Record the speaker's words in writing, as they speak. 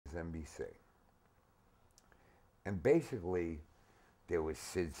NBC. And basically, there was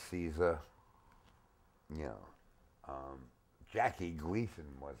Sid Caesar, you know, Jackie Gleason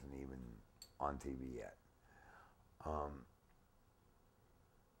wasn't even on TV yet. What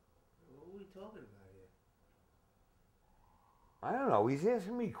are we talking about here? I don't know. He's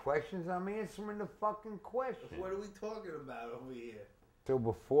asking me questions. I'm answering the fucking question. What are we talking about over here? So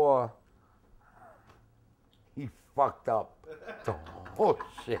before he fucked up the whole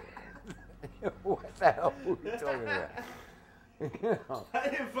shit. What the hell are we talking about? You know, I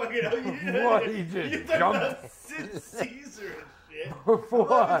didn't fucking know. You what, he just you jumped. about Sid Caesar and shit. Before,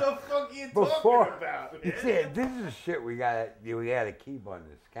 What the fuck are you talking about? Man? See, this is shit we gotta keep on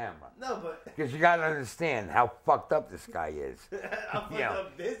this camera. No, but Because you gotta understand how fucked up this guy is. how fucked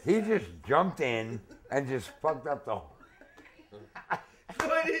up this He guy. just jumped in and just fucked up the whole. No,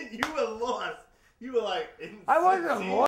 I didn't. You were lost. You were like, I wasn't lost.